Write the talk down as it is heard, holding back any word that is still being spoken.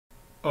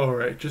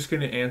Alright, just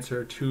going to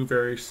answer two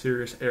very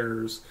serious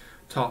errors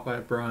taught by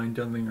Bryan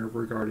Denlinger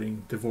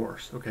regarding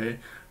divorce, okay?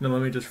 Now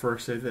let me just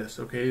first say this,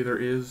 okay? There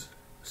is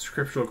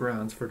scriptural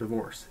grounds for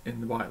divorce in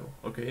the Bible,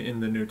 okay?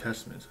 In the New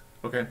Testament,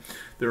 okay?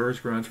 There is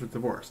grounds for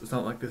divorce. It's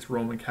not like this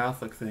Roman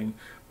Catholic thing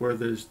where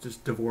there's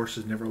just divorce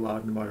is never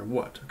allowed no matter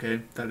what,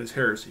 okay? That is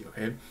heresy,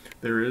 okay?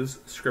 There is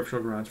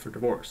scriptural grounds for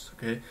divorce,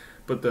 okay?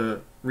 But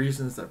the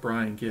reasons that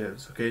Bryan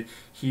gives, okay,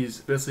 he's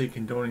basically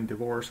condoning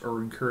divorce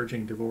or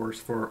encouraging divorce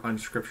for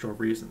unscriptural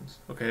reasons,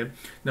 okay?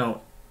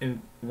 Now,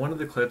 in one of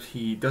the clips,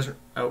 he doesn't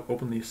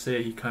openly say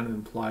it, he kind of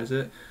implies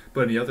it,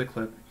 but in the other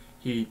clip,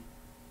 he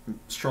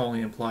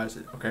strongly implies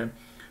it, okay? I'm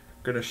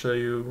going to show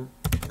you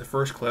the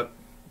first clip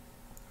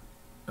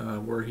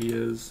where he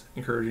is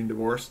encouraging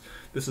divorce.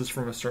 This is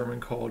from a sermon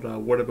called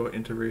What About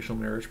Interracial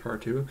Marriage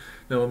Part 2.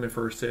 Now, let me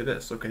first say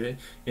this, okay?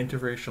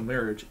 Interracial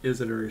marriage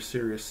is a very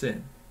serious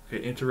sin.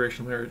 Okay,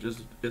 interracial marriage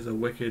is a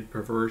wicked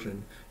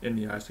perversion in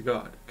the eyes of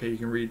God. Okay, you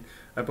can read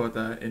about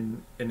that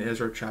in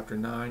Ezra chapter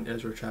 9,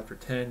 Ezra chapter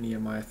 10,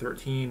 Nehemiah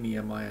 13,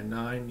 Nehemiah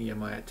 9,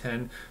 Nehemiah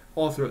 10,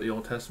 all throughout the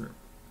Old Testament.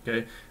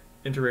 Okay,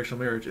 interracial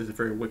marriage is a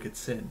very wicked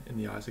sin in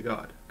the eyes of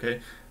God. Okay,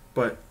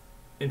 but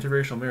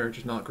interracial marriage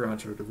is not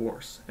grounds for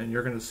divorce, and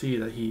you're going to see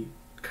that he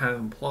kind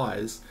of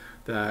implies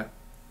that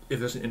if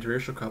there's an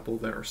interracial couple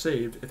that are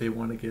saved, if they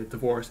want to get a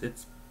divorce,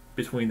 it's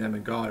between them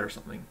and God or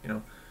something. You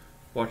know,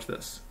 watch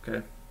this.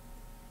 Okay.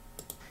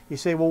 You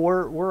say, well,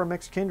 we're a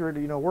mixed kindred,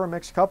 you know, we're a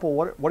mixed couple.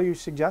 What are you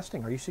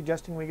suggesting? Are you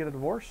suggesting we get a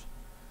divorce?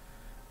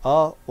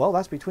 Well,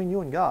 that's between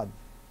you and God.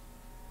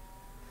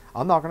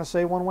 I'm not going to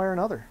say one way or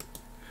another.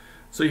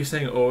 So he's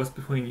saying, oh, it's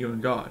between you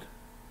and God.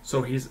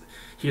 So he's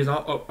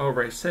not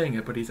outright saying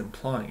it, but he's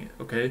implying it,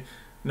 okay?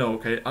 No,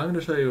 okay, I'm going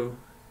to show you,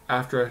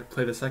 after I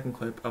play the second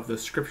clip, of the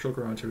scriptural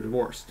grounds for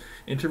divorce.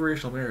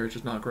 Interracial marriage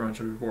is not grounds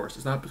for divorce.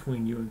 It's not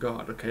between you and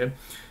God, okay?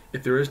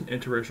 If there is an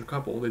interracial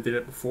couple, they did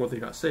it before they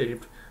got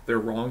saved, they're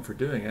wrong for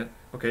doing it,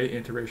 okay?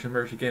 Interracial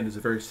marriage, again, is a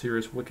very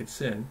serious, wicked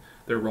sin.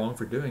 They're wrong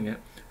for doing it.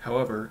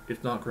 However,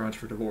 it's not grounds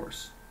for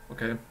divorce,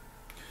 okay?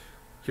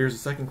 Here's a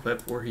second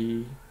clip where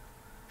he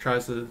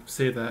tries to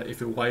say that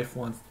if your wife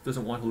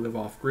doesn't want to live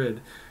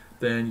off-grid,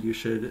 then you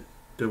should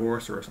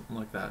divorce her or something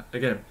like that.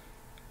 Again,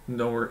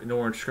 nowhere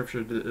in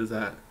Scripture is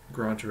that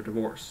grounds for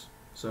divorce.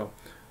 So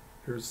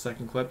here's the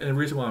second clip. And the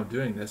reason why I'm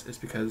doing this is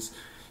because,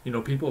 you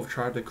know, people have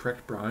tried to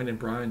correct Bryan, and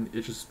Bryan,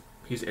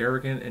 he's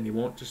arrogant, and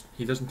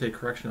he doesn't take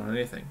correction on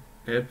anything.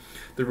 Okay?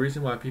 The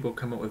reason why people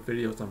come up with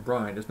videos on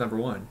Bryan is, number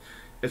one,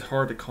 it's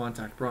hard to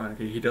contact Bryan.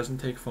 Okay? He doesn't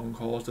take phone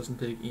calls, doesn't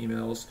take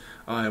emails,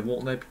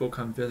 won't let people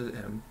come visit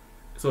him.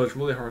 So it's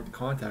really hard to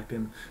contact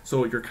him.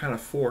 So you're kind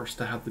of forced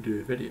to have to do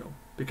a video,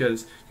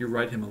 because you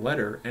write him a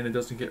letter and it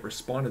doesn't get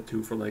responded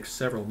to for like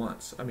several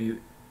months. I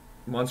mean,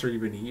 months or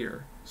even a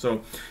year.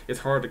 So it's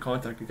hard to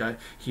contact a guy.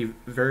 He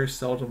very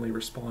seldomly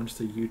responds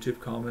to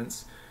YouTube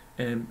comments,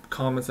 and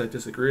comments that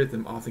disagree with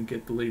him often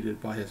get deleted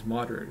by his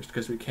moderators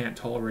because we can't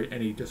tolerate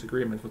any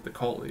disagreements with the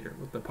cult leader,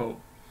 with the Pope.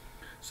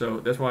 So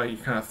that's why you're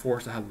kind of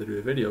forced to have to do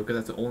a video, because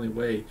that's the only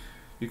way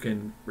you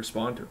can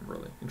respond to him,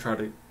 really, and try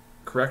to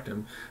correct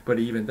him. But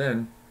even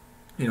then,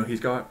 you know, he's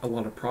got a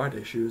lot of pride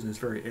issues and is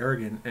very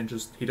arrogant, and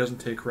he doesn't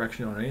take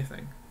correction on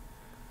anything.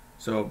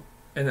 So,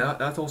 and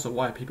that's also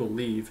why people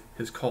leave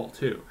his cult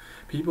too.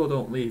 People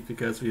don't leave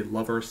because we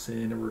love our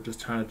sin or we're just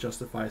trying to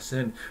justify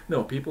sin.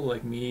 No, people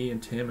like me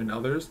and Tim and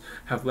others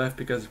have left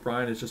because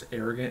Bryan is just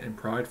arrogant and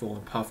prideful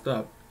and puffed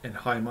up and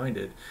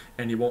high-minded,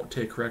 and he won't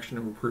take correction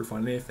or reproof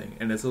on anything.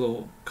 And his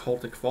little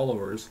cultic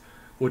followers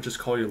will just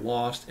call you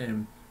lost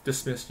and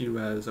dismiss you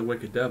as a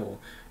wicked devil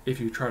if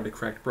you try to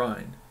correct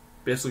Bryan.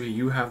 Basically,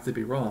 you have to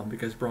be wrong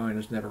because Bryan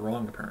is never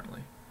wrong,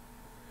 apparently.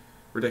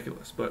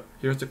 Ridiculous. But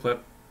here's the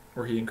clip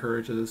where he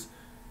encourages,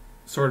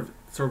 sort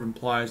of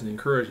implies and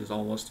encourages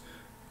almost,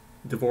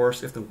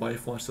 divorce if the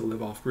wife wants to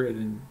live off-grid,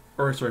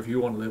 if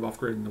you want to live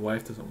off-grid and the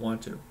wife doesn't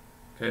want to.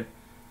 Okay?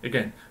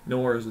 Again,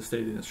 nowhere is it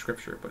stated in the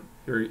Scripture, but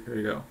here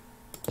you go.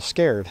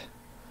 Scared.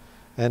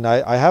 And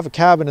I have a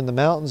cabin in the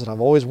mountains, and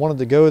I've always wanted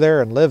to go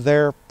there and live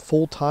there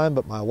full time,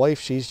 but my wife,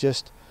 she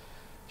just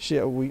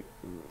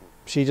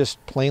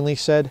plainly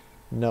said,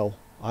 no,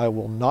 I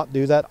will not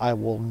do that. I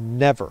will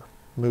never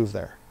move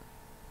there.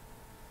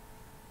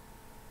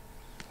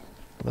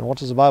 And then what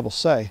does the Bible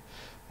say?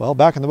 Well,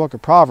 back in the book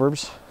of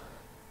Proverbs,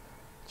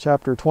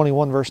 chapter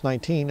 21, verse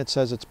 19, it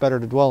says it's better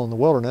to dwell in the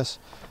wilderness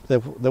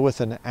than with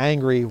an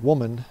angry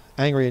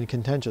and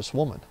contentious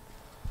woman.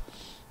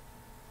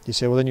 You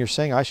say, well, then you're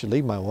saying I should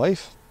leave my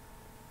wife?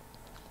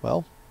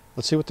 Well,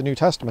 let's see what the New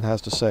Testament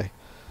has to say.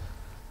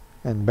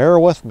 And bear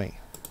with me.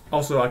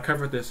 Also, I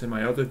covered this in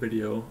my other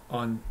video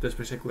on this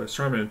particular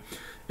sermon,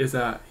 is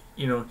that,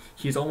 you know,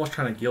 he's almost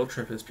trying to guilt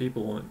trip his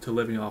people into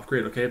living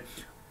off-grid, okay?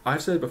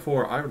 I've said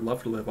before, I would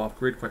love to live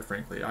off-grid, quite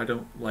frankly. I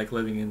don't like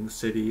living in the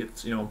city.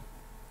 It's, you know,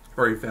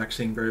 very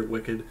vexing, very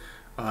wicked.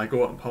 I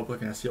go out in public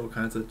and I see all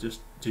kinds of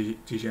just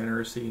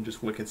degeneracy and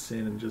just wicked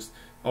sin and just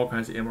all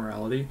kinds of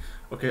immorality.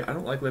 Okay, I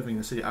don't like living in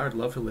the city. I would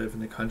love to live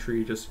in the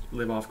country, just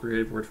live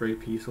off-grid where it's very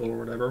peaceful or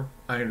whatever.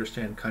 I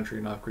understand country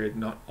and off-grid,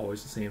 not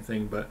always the same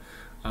thing, but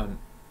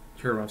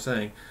hear what I'm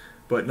saying.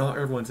 But not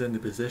everyone's in the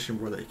position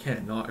where they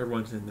can. Not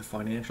everyone's in the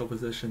financial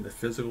position, the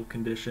physical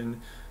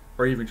condition,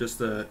 or even just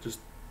the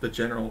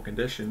general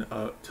condition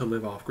to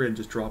live off grid and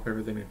just drop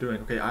everything they're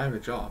doing. Okay, I have a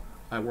job,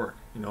 I work.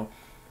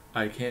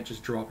 I can't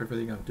just drop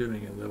everything I'm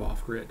doing and live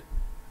off grid.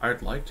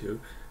 I'd like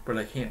to, but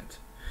I can't.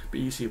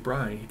 But you see,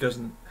 Bryan, he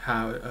doesn't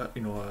have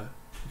a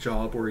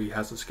job where he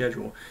has a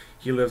schedule.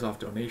 He lives off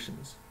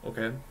donations.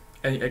 Okay.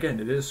 And again,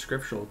 it is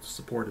scriptural to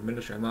support a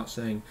ministry. I'm not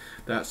saying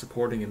that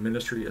supporting a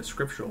ministry is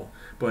scriptural,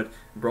 but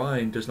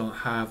Bryan does not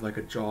have like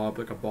a job,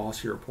 like a boss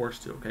he reports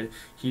to, okay?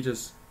 He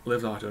just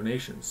lives off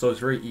donations. So it's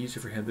very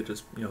easy for him to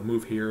just,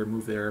 move here,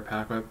 move there,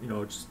 pack up,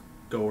 just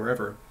go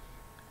wherever.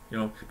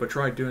 But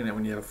try doing that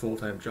when you have a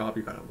full-time job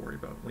you gotta worry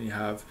about. When you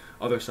have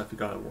other stuff you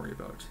gotta worry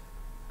about,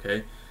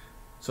 okay?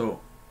 So,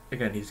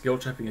 again, he's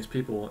guilt-tripping his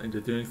people into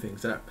doing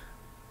things that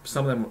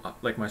some of them,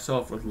 like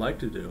myself, would like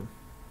to do,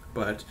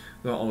 but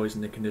they're not always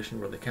in the condition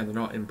where they can. They're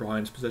not in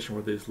Bryan's position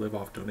where they just live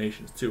off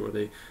donations too, where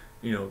they,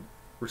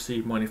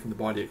 receive money from the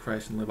body of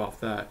Christ and live off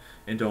that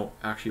and don't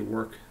actually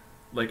work.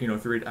 Like,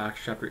 if you read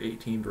Acts chapter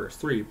 18, verse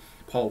 3,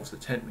 Paul was a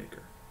tent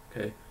maker,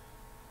 okay?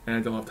 And I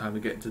don't have time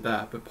to get into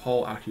that, but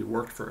Paul actually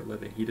worked for a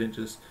living. He didn't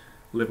just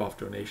live off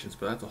donations,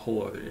 but that's a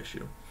whole other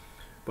issue.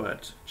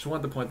 But just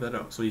wanted to point that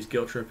out. So he's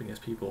guilt-tripping his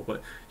people,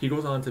 but he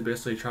goes on to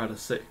basically try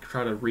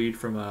to read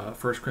from 1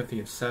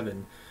 Corinthians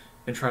 7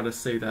 and try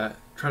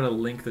to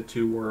link the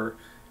two where,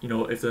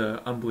 if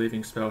the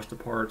unbelieving spouse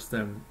departs,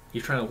 then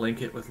he's trying to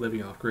link it with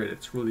living off grid.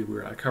 It's really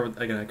weird. I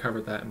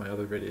covered that in my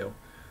other video,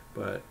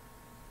 but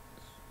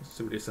let's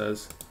see what he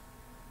says.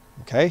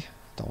 Okay,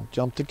 don't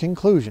jump to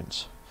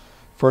conclusions.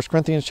 1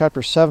 Corinthians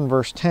chapter 7,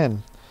 verse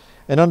 10.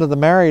 And unto the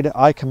married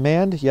I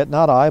command, yet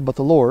not I, but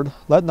the Lord,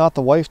 let not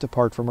the wife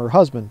depart from her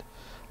husband.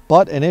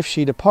 But, and if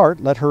she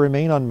depart, let her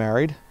remain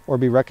unmarried, or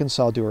be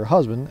reconciled to her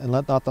husband, and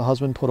let not the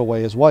husband put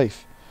away his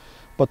wife.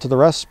 But to the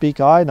rest speak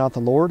I, not the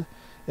Lord.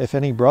 If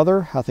any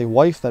brother hath a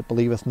wife that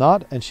believeth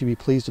not, and she be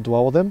pleased to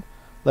dwell with him,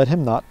 let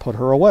him not put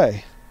her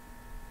away.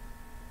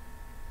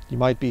 You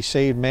might be a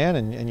saved man,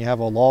 and you have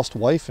a lost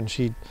wife, and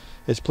she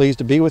is pleased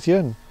to be with you,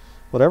 and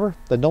whatever,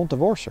 then don't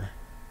divorce her.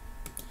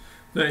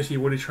 No, you see,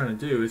 what he's trying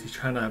to do is he's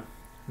trying to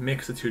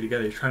mix the two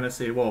together. He's trying to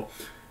say, well,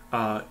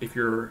 if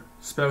your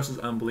spouse is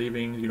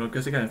unbelieving,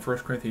 because again, 1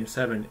 Corinthians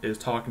 7 is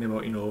talking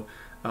about,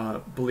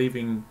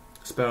 believing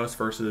spouse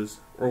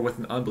or with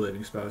an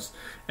unbelieving spouse,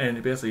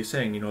 and basically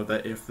saying,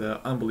 that if the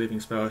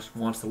unbelieving spouse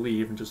wants to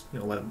leave, and just,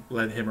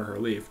 let him or her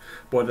leave,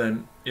 but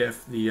then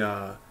if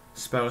the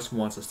spouse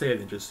wants to stay,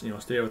 then just,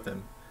 stay with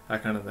them,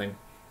 that kind of thing.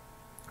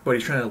 But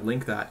he's trying to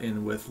link that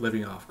in with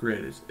living off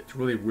grid. It's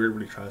really weird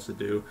what he tries to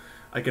do.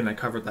 Again, I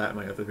covered that in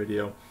my other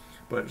video,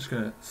 but I'm just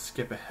going to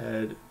skip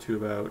ahead to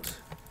about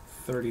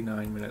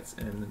 39 minutes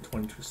and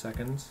 22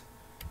 seconds.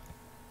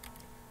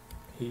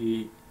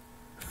 He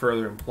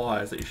further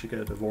implies that you should get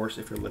a divorce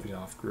if you're living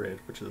off grid,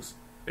 which is,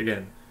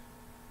 again,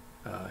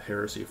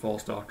 heresy,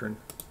 false doctrine.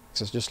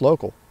 It's just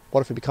local.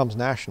 What if it becomes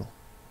national?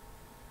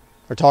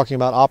 They're talking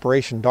about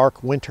Operation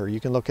Dark Winter.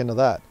 You can look into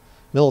that.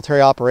 Military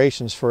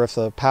operations for if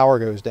the power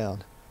goes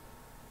down.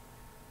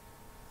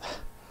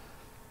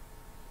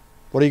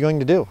 What are you going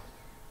to do?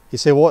 You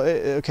say, well,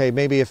 okay,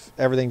 maybe if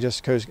everything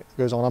just goes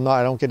on,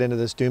 I don't get into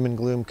this doom and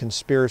gloom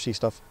conspiracy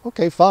stuff.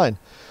 Okay, fine.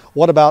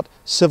 What about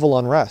civil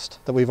unrest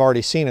that we've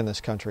already seen in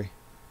this country?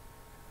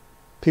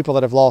 People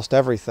that have lost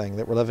everything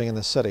that were living in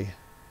the city,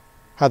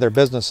 had their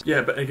business.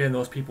 Yeah, but again,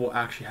 those people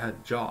actually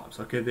had jobs,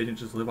 okay? They didn't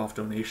just live off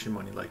donation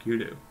money like you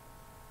do,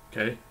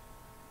 okay?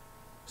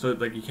 So,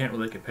 like, you can't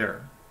really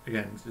compare.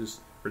 Again, it's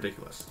just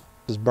ridiculous.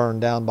 Is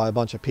burned down by a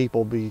bunch of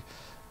people, be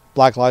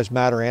Black Lives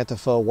Matter,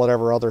 Antifa,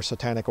 whatever other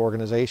satanic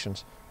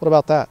organizations. What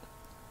about that?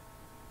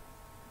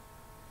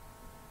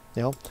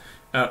 Yeah,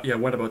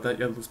 what about that?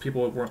 Yeah, those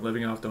people weren't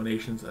living off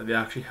donations. They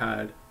actually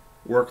had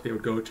work they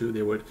would go to.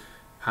 They would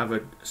have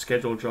a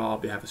scheduled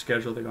job. They have a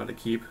schedule they got to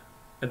keep.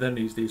 And then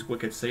these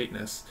wicked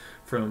Satanists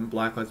from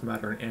Black Lives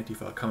Matter and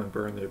Antifa come and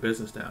burn their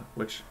business down.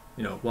 Which,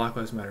 Black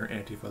Lives Matter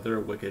and Antifa, they're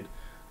a wicked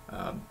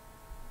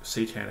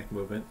satanic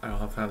movement. I don't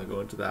have time to go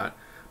into that.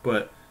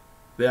 But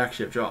they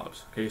actually have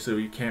jobs. Okay, so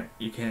you can't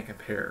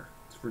compare.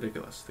 It's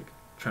ridiculous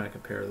trying to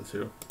compare the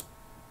two.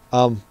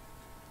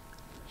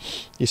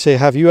 You say,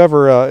 have you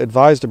ever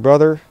advised a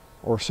brother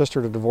or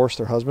sister to divorce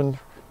their husband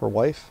or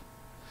wife?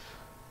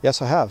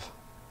 Yes, I have.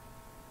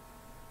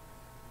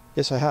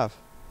 Yes, I have.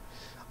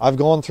 I've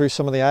gone through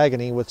some of the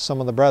agony with some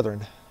of the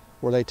brethren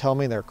where they tell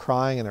me they're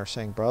crying and they're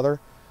saying, brother,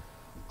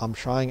 I'm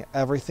trying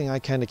everything I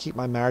can to keep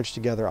my marriage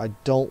together. I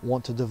don't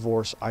want to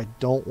divorce. I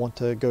don't want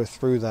to go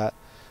through that.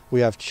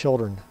 We have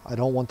children. I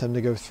don't want them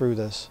to go through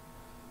this.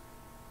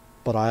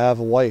 But I have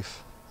a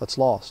wife that's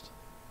lost.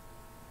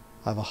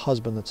 I have a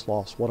husband that's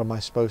lost. What am I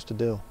supposed to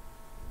do?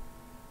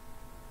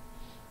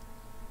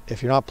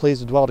 If you're not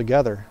pleased to dwell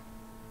together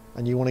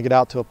and you want to get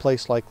out to a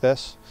place like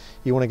this,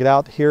 you want to get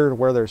out here to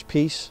where there's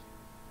peace,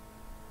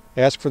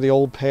 ask for the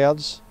old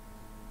paths,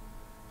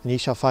 and ye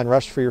shall find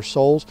rest for your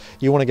souls.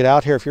 You want to get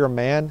out here if you're a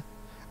man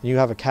and you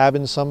have a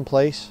cabin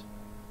someplace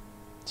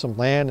some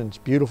land and it's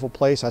a beautiful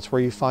place, that's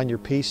where you find your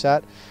peace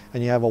at,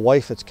 and you have a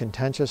wife that's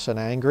contentious and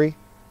angry,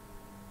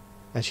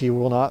 and she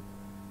will not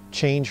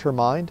change her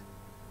mind,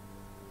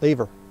 leave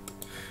her.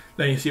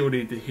 Now you see what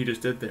he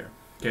just did there.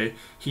 Okay,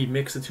 he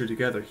mixed the two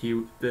together.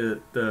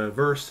 The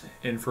verse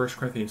in 1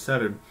 Corinthians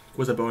 7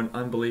 was about an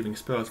unbelieving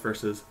spouse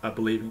versus a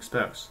believing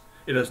spouse.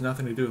 It has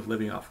nothing to do with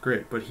living off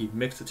grid, but he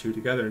mixed the two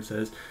together and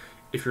says,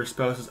 if your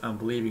spouse is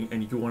unbelieving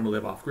and you want to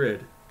live off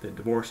grid, then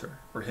divorce her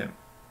or him.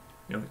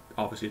 You know,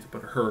 obviously it's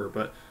about her,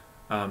 but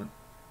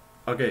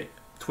okay,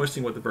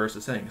 twisting what the verse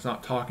is saying. It's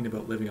not talking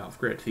about living off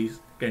grid.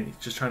 He's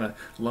just trying to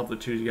lump the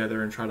two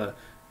together and try to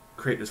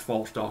create this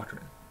false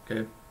doctrine.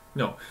 Okay,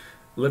 no,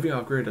 living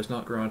off grid does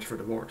not grounds for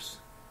divorce.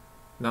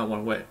 Not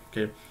one way.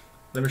 Okay,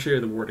 let me show you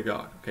the Word of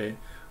God. Okay,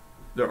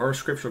 there are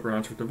scriptural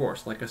grounds for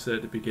divorce, like I said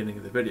at the beginning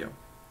of the video.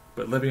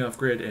 But living off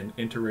grid and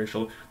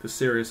interracial, the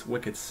serious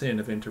wicked sin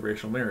of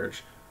interracial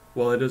marriage,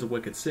 while it is a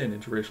wicked sin,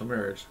 interracial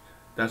marriage,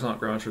 that's not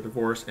grounds for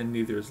divorce, and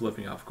neither is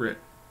living off grid.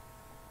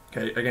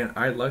 Okay, again,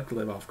 I'd like to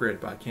live off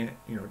grid, but I can't,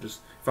 you know,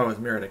 just, if I was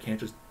married, I can't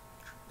just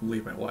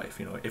leave my wife,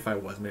 you know, if I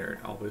was married.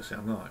 Obviously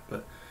I'm not,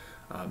 but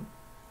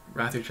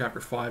Matthew chapter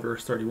 5,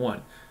 verse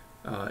 31,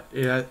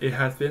 it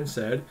hath been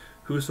said,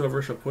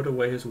 whosoever shall put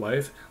away his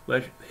wife,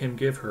 let him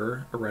give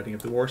her a writing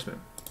of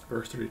divorcement.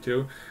 Verse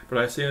 32, but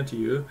I say unto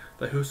you,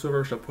 that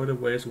whosoever shall put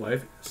away his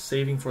wife,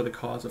 saving for the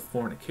cause of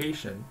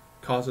fornication,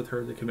 causeth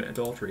her to commit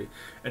adultery,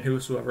 and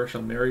whosoever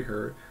shall marry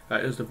her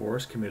that is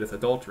divorced committeth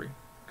adultery.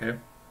 Okay,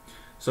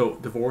 so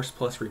divorce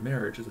plus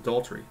remarriage is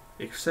adultery,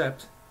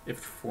 except if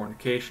it's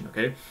fornication.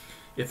 Okay,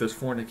 if there's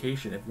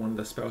fornication, if one of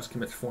the spouse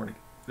commits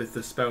if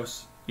the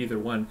spouse, either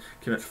one,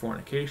 commits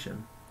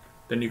fornication,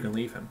 then you can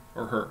leave him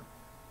or her.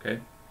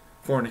 Okay,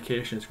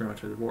 fornication is grounds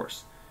for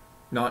divorce,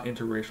 not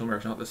interracial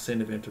marriage, not the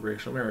sin of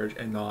interracial marriage,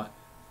 and not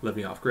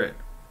living off grid.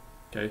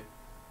 Okay,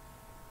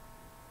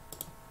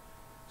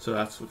 so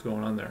that's what's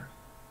going on there.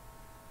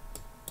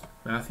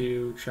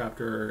 Matthew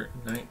chapter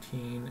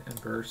 19 and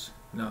verse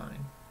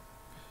 9.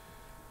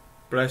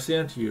 But I say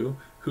unto you,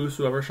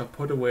 whosoever shall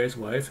put away his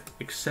wife,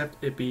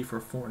 except it be for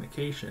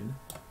fornication,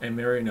 and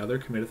marry another,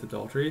 committeth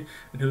adultery,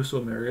 and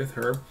whoso marrieth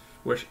her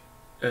which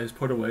is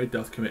put away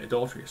doth commit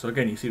adultery. So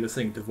again, you see this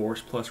thing,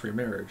 divorce plus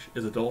remarriage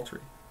is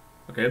adultery.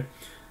 Okay,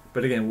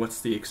 but again,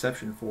 what's the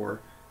exception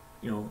for,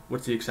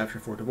 what's the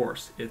exception for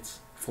divorce? It's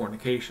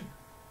fornication.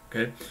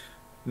 Okay,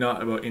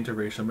 not about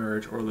interracial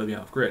marriage or living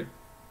off grid.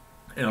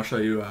 And I'll show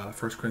you 1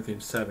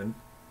 Corinthians 7.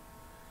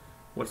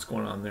 What's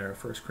going on there?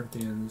 1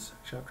 Corinthians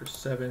chapter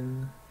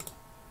 7.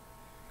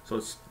 So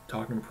it's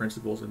talking about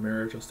principles of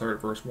marriage. I'll start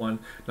at verse 1.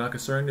 Now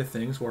concerning the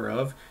things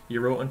whereof ye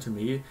wrote unto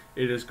me,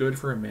 it is good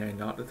for a man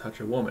not to touch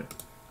a woman.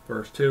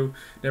 Verse 2.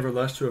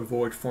 Nevertheless, to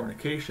avoid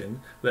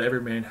fornication, let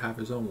every man have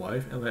his own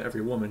wife, and let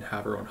every woman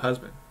have her own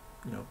husband.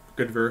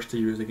 Good verse to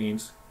use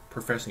against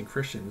professing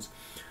Christians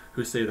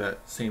who say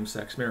that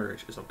same-sex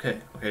marriage is okay.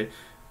 Okay,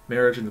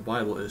 marriage in the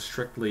Bible is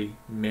strictly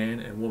man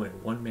and woman,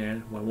 one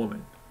man, one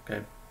woman.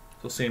 Okay,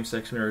 so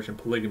same-sex marriage and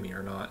polygamy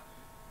are not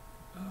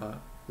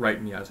right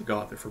in the eyes of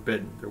God. They're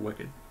forbidden. They're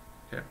wicked.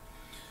 Okay,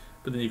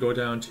 but then you go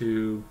down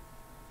to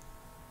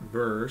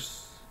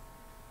verse.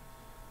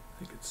 I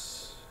think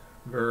it's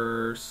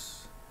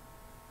verse.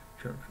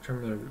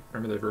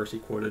 Remember the verse he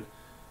quoted.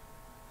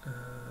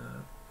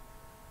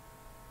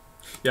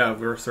 Yeah,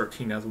 verse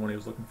 13. That's the one he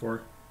was looking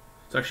for.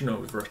 It's actually, no,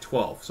 it was verse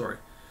 12. Sorry,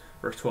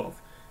 verse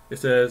 12. It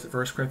says,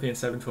 1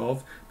 Corinthians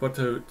 7:12. But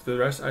to the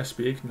rest I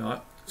speak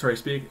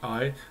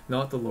I,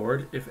 not the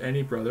Lord. If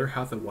any brother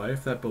hath a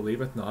wife that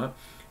believeth not,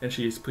 and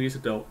she is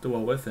pleased to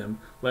dwell with him,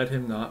 let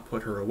him not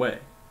put her away.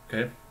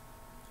 Okay?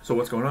 So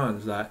what's going on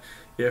is that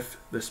if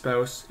the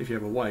spouse, if you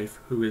have a wife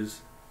who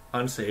is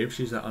unsaved,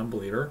 she's an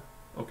unbeliever,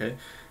 okay,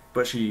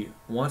 but she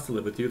wants to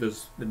live with you,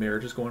 the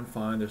marriage is going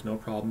fine, there's no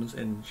problems,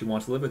 and she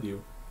wants to live with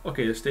you,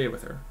 okay, just stay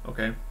with her,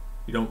 okay?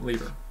 You don't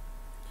leave her.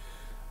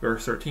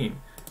 Verse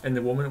 13. And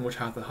the woman which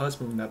hath a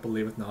husband that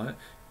believeth not,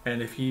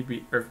 and if he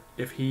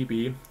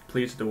be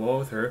pleased to dwell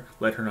with her,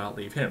 let her not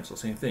leave him. So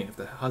same thing. If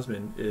the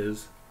husband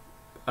is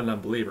an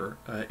unbeliever,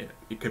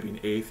 it could be an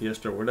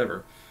atheist or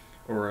whatever,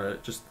 or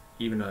just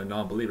even a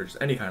non-believer, just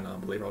any kind of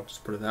non-believer. I'll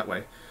just put it that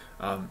way.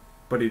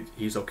 But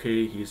he's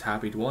okay. He's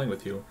happy dwelling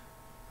with you.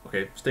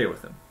 Okay, stay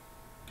with him.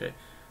 Okay,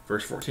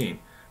 verse 14.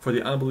 For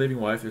the unbelieving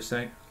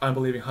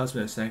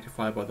husband is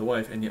sanctified by the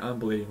wife, and the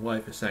unbelieving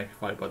wife is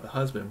sanctified by the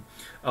husband.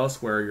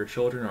 Elsewhere your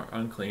children are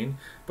unclean,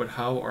 but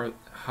now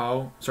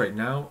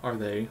are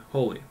they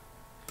holy.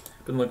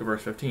 But then look at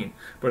verse 15.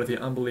 But if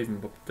the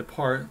unbelieving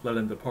depart, let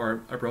him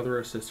depart. A brother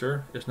or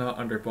sister is not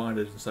under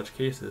bondage in such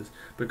cases,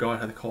 but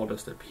God hath called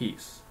us to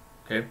peace.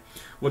 Okay,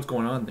 what's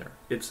going on there?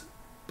 It's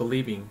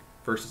believing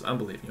versus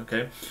unbelieving.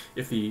 Okay,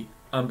 if the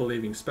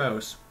unbelieving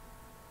spouse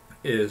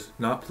is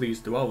not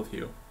pleased to dwell with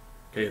you,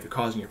 okay, they're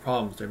causing you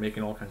problems, they're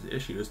making all kinds of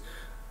issues,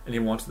 and he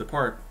wants to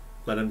depart,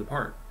 let him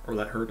depart, or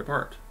let her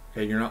depart.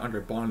 Okay, you're not under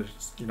bondage.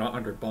 You're not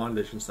under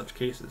bondage in such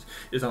cases.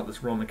 It's not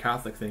this Roman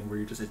Catholic thing where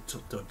you just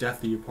till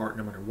death do you part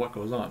no matter what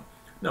goes on.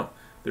 No,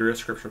 there is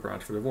scriptural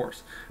grounds for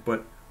divorce.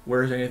 But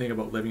where is anything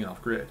about living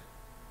off grid?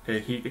 Okay,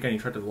 he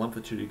tried to lump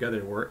the two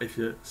together, where if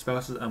your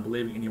spouse is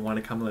unbelieving and you want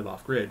to come live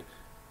off grid,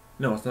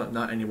 no, it's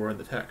not anywhere in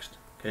the text.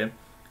 Okay,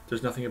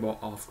 there's nothing about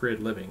off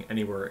grid living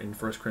anywhere in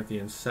 1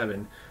 Corinthians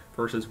 7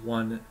 verses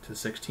 1 to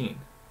 16.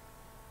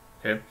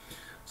 Okay,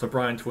 so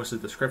Bryan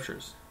twisted the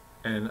scriptures,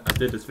 and I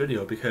did this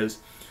video because,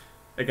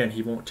 again,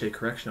 he won't take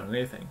correction on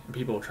anything, and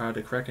people try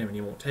to correct him and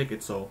he won't take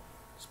it. So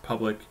it's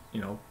public,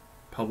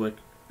 public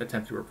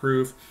attempt to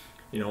reprove,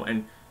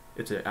 and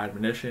it's an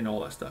admonition,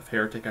 all that stuff.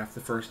 Heretic after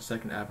the first and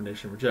second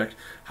admonition, reject.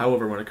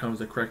 However, when it comes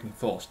to correcting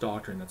false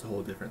doctrine, that's a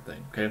whole different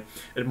thing. Okay,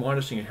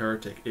 admonishing a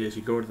heretic is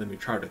you go to them, you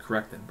try to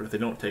correct them, but if they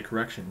don't take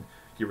correction,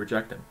 you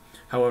reject them.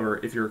 However,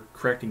 if you're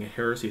correcting a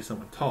heresy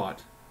someone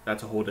taught,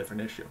 that's a whole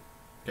different issue.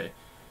 Okay,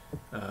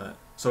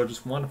 so I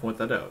just want to point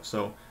that out.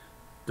 So,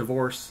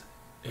 divorce.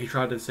 He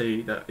tried to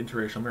say that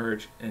interracial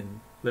marriage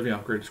and living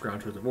off grid is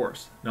ground for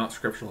divorce, not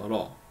scriptural at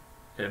all.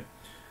 Okay,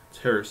 it's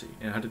heresy,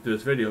 and I had to do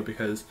this video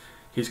because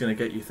he's going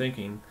to get you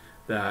thinking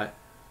that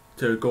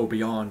to go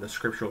beyond the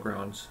scriptural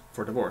grounds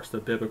for divorce, the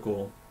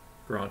biblical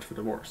grounds for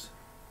divorce.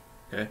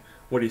 Okay,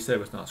 what he said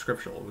was not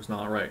scriptural; it was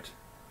not right.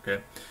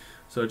 Okay,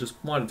 so I just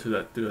wanted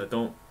to do that.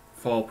 Don't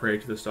fall prey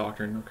to this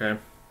doctrine. Okay,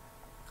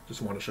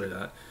 just want to show you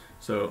that.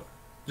 So,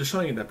 just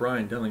showing you that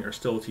Bryan Denlinger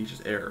still teaches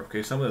error.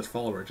 Okay, some of his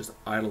followers just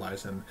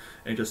idolize him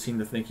and just seem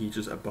to think he's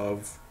just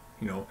above,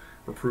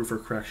 reproof or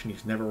correction.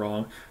 He's never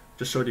wrong.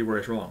 Just showed you where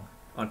he's wrong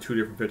on 2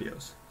 different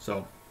videos.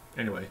 So,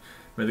 anyway,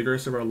 may the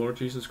grace of our Lord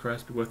Jesus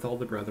Christ be with all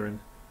the brethren.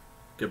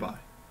 Goodbye.